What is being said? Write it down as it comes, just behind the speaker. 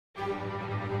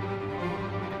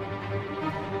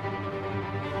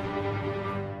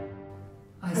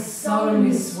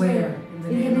solemnly swear, in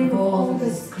the name of all that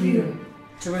is clear,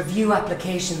 to review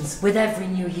applications with every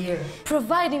new year,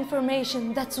 provide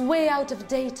information that's way out of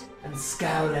date, and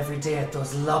scowl every day at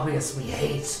those lobbyists we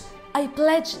hate. I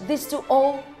pledge this to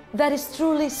all that is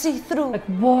truly see-through. Like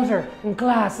water and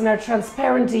glass in our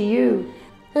transparent EU.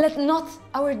 Let not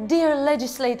our dear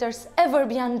legislators ever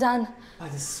be undone by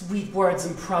the sweet words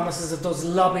and promises of those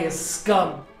lobbyist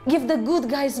scum. Give the good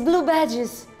guys blue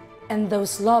badges and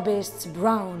those lobbyists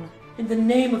brown. In the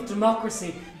name of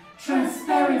democracy,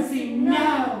 transparency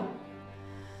now!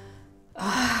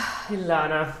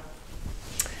 Ilana,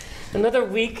 another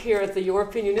week here at the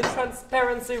European Union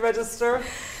Transparency Register.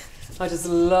 I just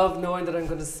love knowing that I'm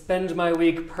going to spend my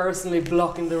week personally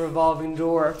blocking the revolving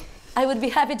door. I would be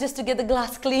happy just to get the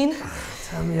glass clean.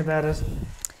 Tell me about it.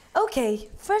 Okay,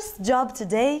 first job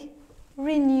today,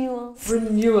 renewals.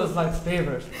 Renewals, my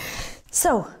favorite.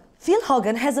 So, Phil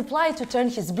Hogan has applied to turn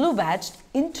his blue badge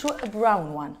into a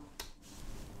brown one.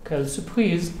 Quelle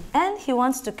surprise. And he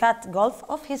wants to cut golf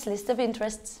off his list of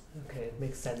interests. Okay, it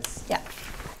makes sense. Yeah,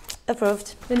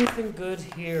 approved. Anything good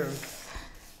here?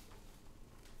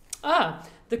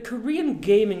 The Korean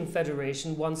Gaming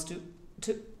Federation wants to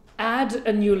add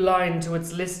a new line to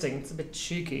its listing. It's a bit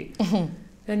cheeky.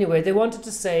 Anyway, they wanted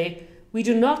to say, we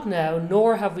do not now,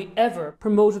 nor have we ever,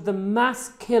 promoted the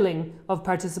mass killing of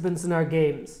participants in our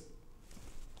games.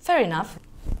 Fair enough.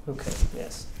 Okay,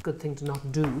 yes. Good thing to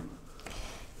not do.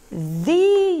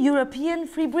 The European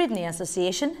Free Britney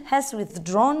Association has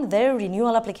withdrawn their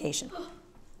renewal application.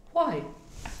 Why?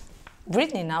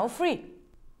 Britney now free.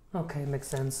 Okay, makes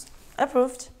sense.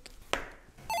 Approved.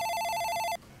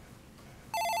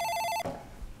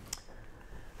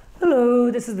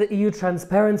 Hello, this is the EU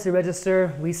Transparency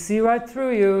Register. We see right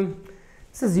through you.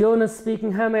 This is Jonas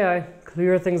speaking. How may I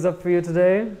clear things up for you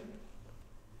today?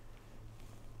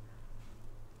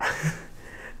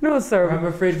 No, sir, I'm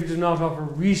afraid we do not offer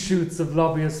reshoots of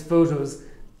lobbyist photos.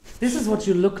 This is what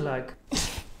you look like.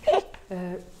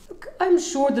 I'm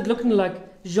sure that looking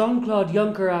like Jean-Claude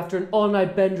Juncker after an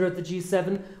all-night bender at the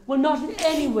G7 will not in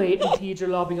any way impede your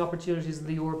lobbying opportunities in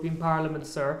the European Parliament,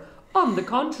 sir. On the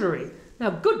contrary. Now,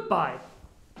 goodbye.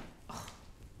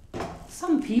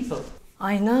 Some people.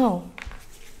 I know.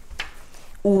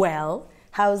 Well,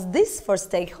 how's this for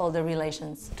stakeholder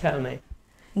relations? Tell me.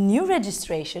 New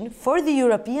registration for the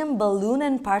European Balloon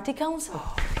and Party Council.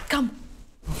 Oh. Come.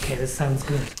 Okay, this sounds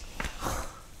good.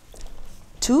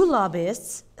 2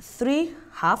 lobbyists, 3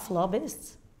 half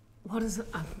lobbyists. What is it?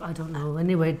 I don't know.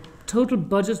 Anyway, total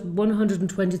budget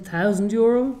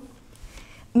 €120,000.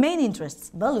 Main interests,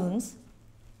 balloons.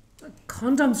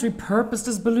 Condoms repurposed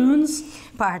as balloons.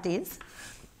 Parties.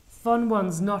 Fun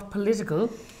ones, not political.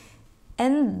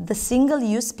 And the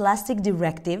Single-Use Plastic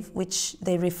Directive, which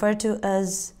they refer to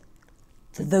as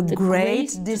the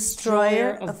Great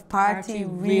Destroyer of Party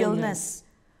Realness.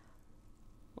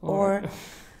 Or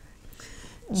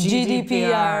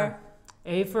GDPR.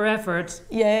 A for effort.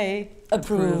 Yay.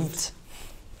 Approved.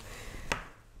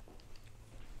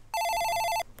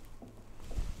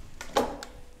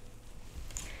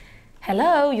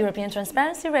 Hello, European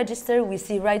Transparency Register. We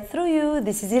see right through you.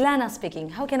 This is Ilana speaking.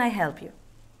 How can I help you?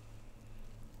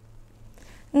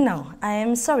 No, I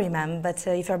am sorry, ma'am, but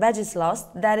if your badge is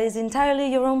lost, that is entirely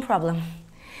your own problem.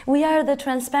 We are the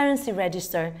Transparency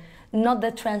Register, not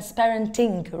the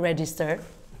Transparenting Register.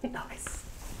 Nice.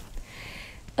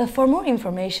 For more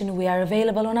information, we are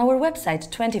available on our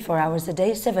website 24 hours a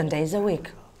day, 7 days a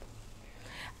week.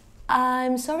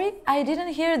 I'm sorry, I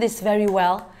didn't hear this very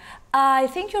well. I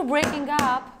think you're breaking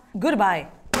up. Goodbye.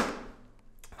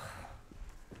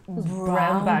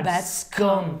 Brown badge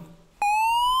scum.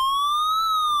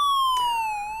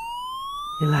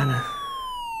 Ilana,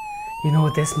 you know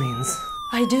what this means?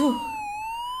 I do.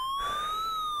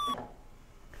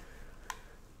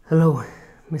 Hello,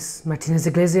 Miss Martinez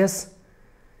Iglesias?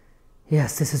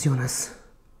 Yes, this is Jonas.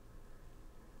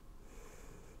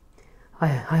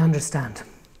 I understand.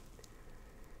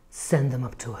 Send them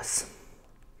up to us.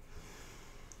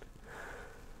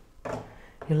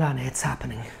 Ilana, it's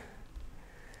happening.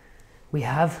 We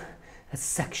have a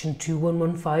section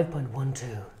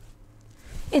 2115.12.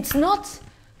 It's not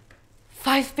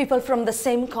 5 people from the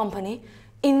same company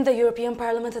in the European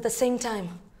Parliament at the same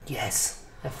time. Yes,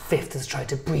 a 5th has tried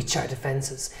to breach our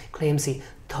defences. Claims he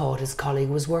thought his colleague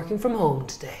was working from home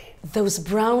today. Those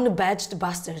brown badged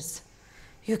bastards.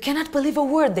 You cannot believe a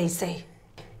word they say.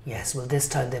 Yes, well this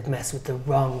time they've messed with the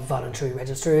wrong voluntary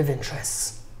register of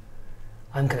interests.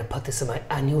 I'm going to put this in my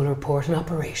annual report on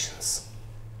operations.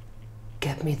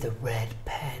 Get me the red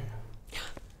pen.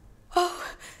 Oh.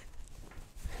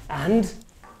 And